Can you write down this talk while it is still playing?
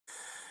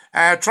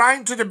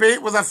Trying to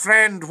debate with a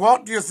friend,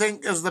 what do you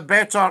think is the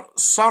better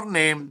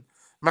surname,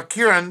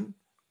 McEwen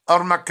or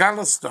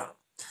McAllister?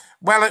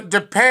 Well, it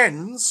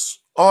depends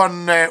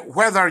on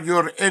whether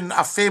you're in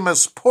a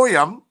famous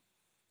poem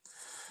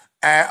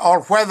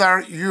or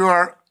whether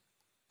you're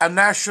a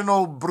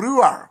national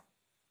brewer.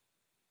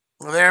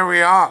 There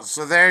we are.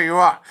 So there you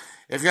are.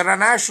 If you're a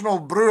national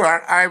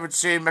brewer, I would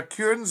say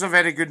McEwen's a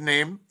very good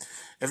name.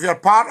 If you're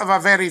part of a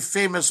very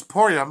famous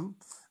poem,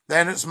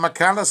 then it's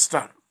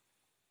McAllister.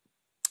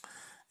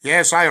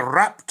 Yes, I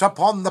rapped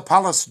upon the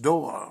palace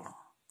door.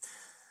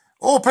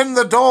 Open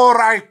the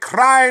door, I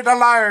cried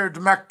aloud,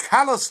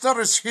 McAllister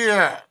is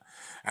here.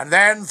 And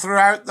then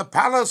throughout the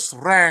palace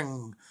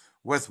rang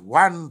with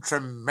one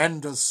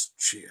tremendous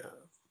cheer.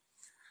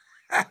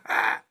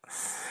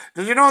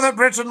 Did you know that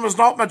Britain was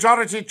not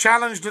majority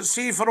challenged at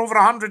sea for over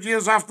 100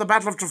 years after the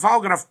Battle of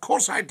Trafalgar? Of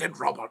course I did,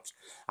 Robert.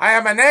 I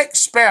am an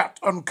expert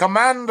on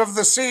command of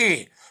the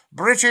sea,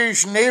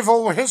 British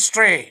naval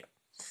history.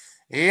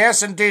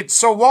 Yes, indeed.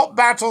 So what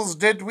battles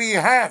did we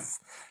have?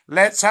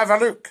 Let's have a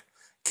look.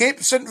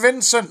 Cape St.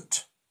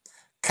 Vincent,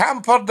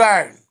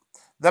 Camperdown,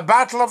 the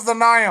Battle of the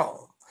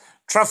Nile,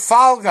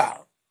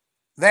 Trafalgar.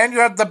 Then you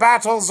had the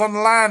battles on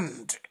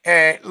land,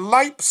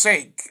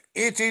 Leipzig,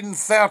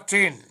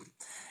 1813,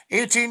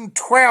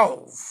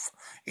 1812,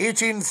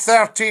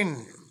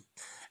 1813,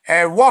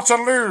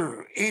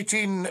 Waterloo,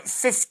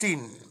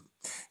 1815.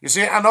 You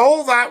see, and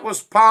all that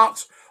was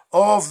part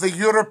of the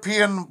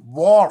European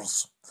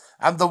wars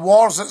and the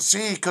wars at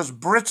sea, because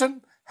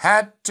Britain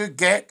had to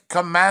get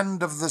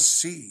command of the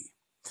sea.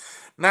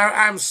 Now,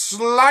 I'm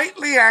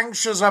slightly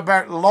anxious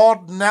about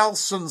Lord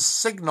Nelson's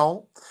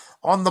signal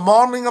on the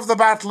morning of the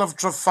Battle of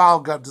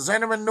Trafalgar. Does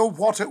anyone know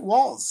what it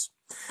was?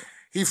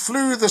 He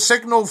flew the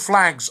signal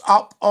flags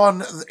up on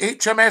the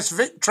HMS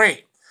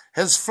Victory,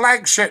 his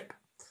flagship.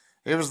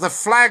 He was the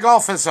flag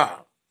officer.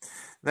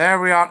 There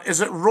we are.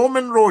 Is it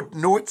Roman Road?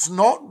 No, it's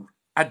not.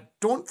 I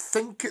don't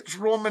think it's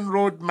Roman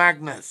Road,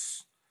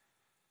 Magnus.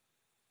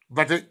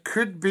 But it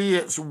could be.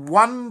 It's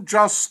one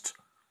just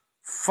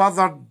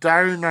further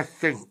down, I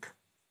think.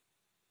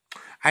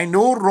 I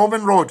know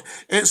Roman Road.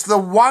 It's the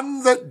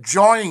one that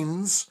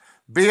joins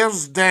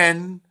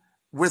Bearsden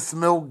with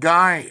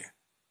Milngavie.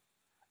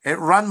 It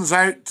runs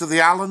out to the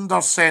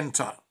Allender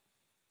Centre.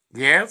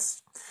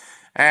 Yes?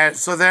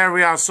 So there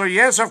we are. So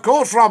yes, of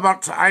course,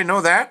 Robert, I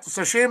know that. It's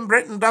a shame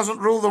Britain doesn't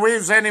rule the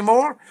waves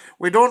anymore.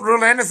 We don't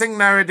rule anything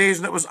nowadays,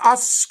 and it was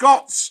us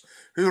Scots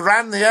who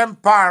ran the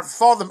empire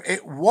for them.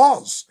 It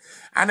was.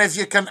 And if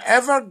you can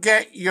ever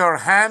get your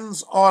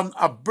hands on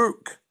a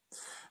book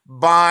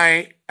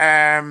by,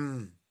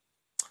 now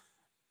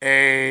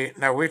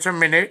wait a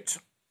minute.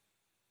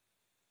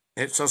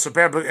 It's a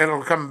superb book.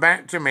 It'll come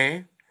back to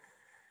me.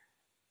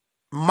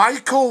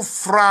 Michael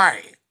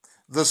Fry,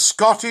 The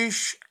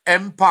Scottish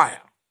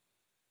Empire.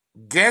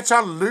 Get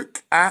a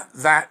look at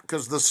that,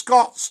 because the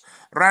Scots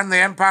ran the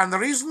empire. And the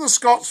reason the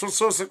Scots were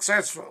so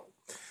successful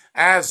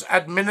as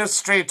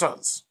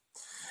administrators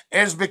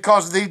is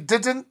because they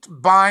didn't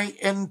buy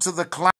into the class.